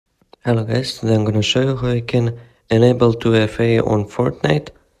Hello guys, today I'm gonna show you how you can enable 2FA on Fortnite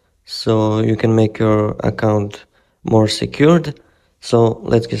so you can make your account more secured. So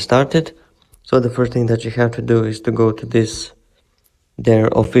let's get started. So the first thing that you have to do is to go to their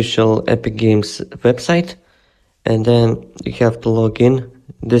official Epic Games website, and then you have to log in.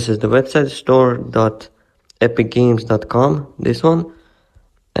 This is the website, store.epicgames.com, this one.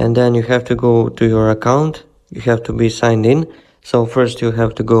 And then you have to go to your account. You have to be signed in. So first you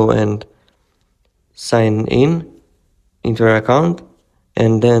have to go and sign in into your account,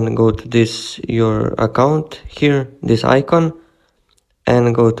 and then go to this your account here, this icon,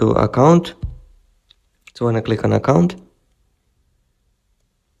 and go to account. So when I click on account,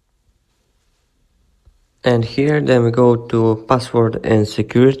 and here then we go to password and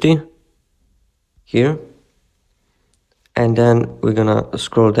security here, and then we're gonna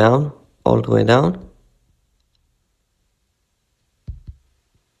scroll down all the way down,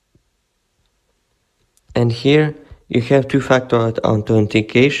 and here you have two-factor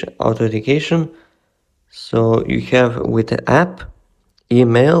authentication. So you have with the app,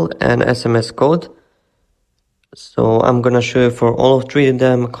 email, and SMS code. So I'm gonna show you for all of three of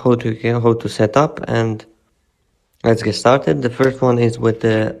them how to set up, and let's get started. The first one is with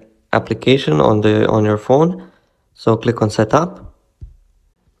the application on your phone. So click on setup,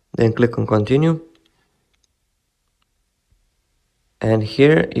 then click on continue, and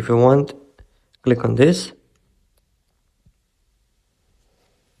here if you want, click on this.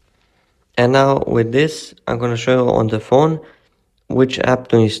 And now with this, I'm gonna show you on the phone which app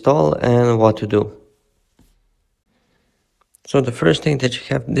to install and what to do. So the first thing that you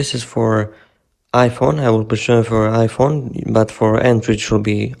have, this is for iPhone. I will be showing for iPhone, but for Android it should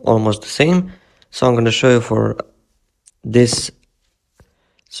be almost the same. So I'm going to show you for this.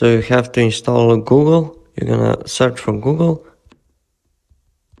 So you have to install Google. You're going to search for Google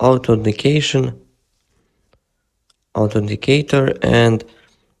Authentication, Authenticator, and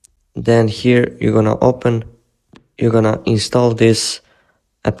then here you're going to install this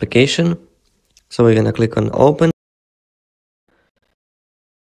application. So we're going to click on open.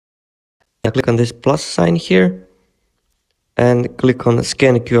 Click on this plus sign here and click on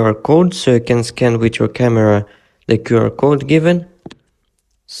scan QR code, so you can scan with your camera the QR code given.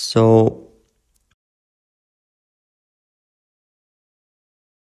 So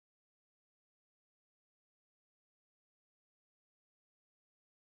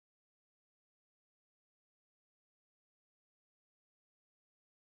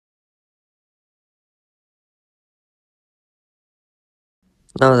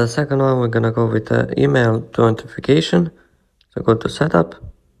now the second one, we're gonna go with the email authentication. So go to setup.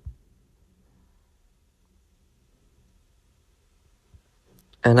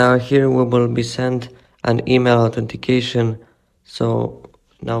 And now here we will be sent an email authentication. So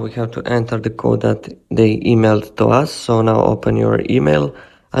now we have to enter the code that they emailed to us. So now open your email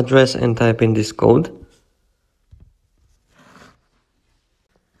address and type in this code.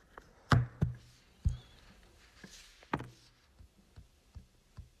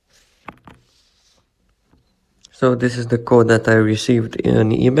 So this is the code that I received in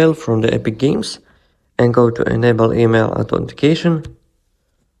an email from the Epic Games, and go to enable email authentication.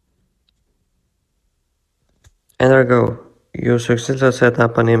 And there we go. You successfully set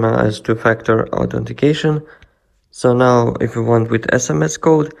up an email as two-factor authentication. So now if you want with SMS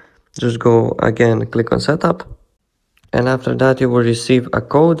code, just go again, click on setup. And after that you will receive a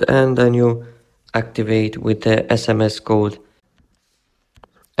code, and then you activate with the SMS code.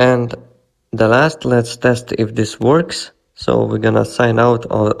 And the last, let's test if this works. So we're gonna sign out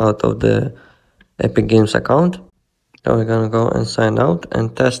of the Epic Games account. So we're gonna go and sign out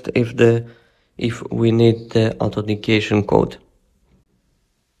and test if we need the authentication code.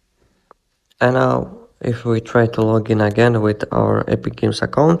 And now if we try to log in again with our Epic Games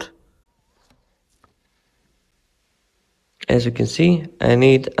account, as you can see, I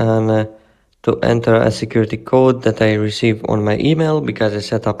need to enter a security code that I receive on my email because I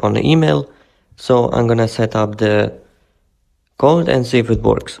set up on the email. So I'm gonna set up the code and see if it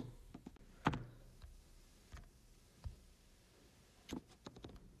works.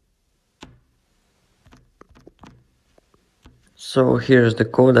 So here's the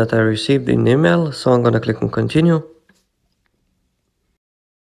code that I received in email. So I'm gonna click on continue.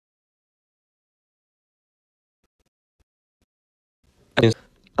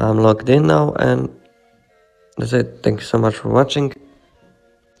 I'm logged in now, and that's it. Thank you so much for watching.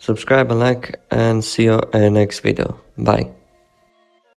 Subscribe and like, and see you in the next video. Bye.